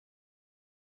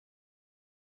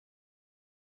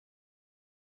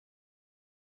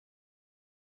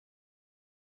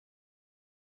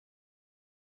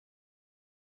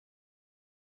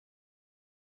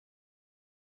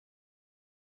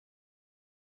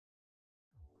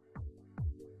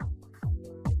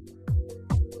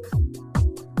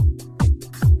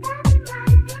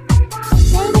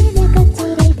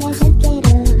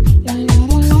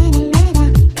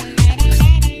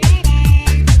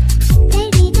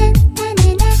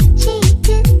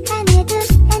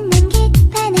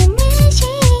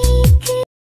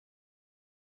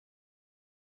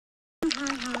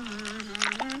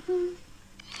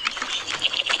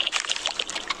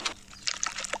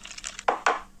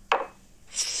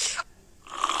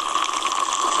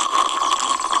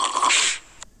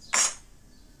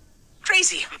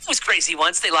crazy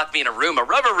once. They locked me in a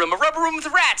rubber room with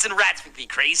rats, and rats make me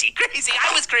crazy.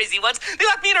 I was crazy once. They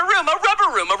locked me in a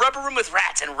rubber room with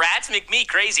rats, and rats make me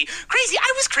crazy.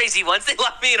 I was crazy once. They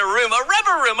locked me in a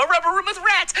rubber room with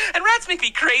rats, and rats make me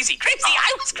crazy.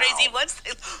 I was crazy once.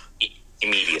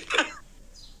 Immediately.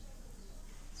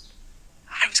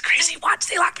 I was crazy once.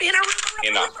 They locked me in a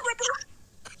Enough.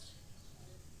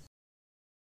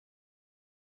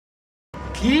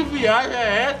 Que viagem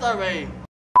é essa, véi?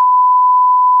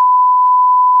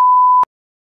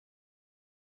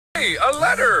 Hey, a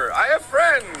letter! I have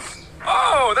friends!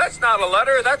 Oh, that's not a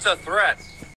letter, that's a threat.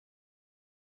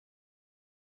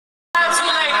 That's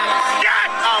what I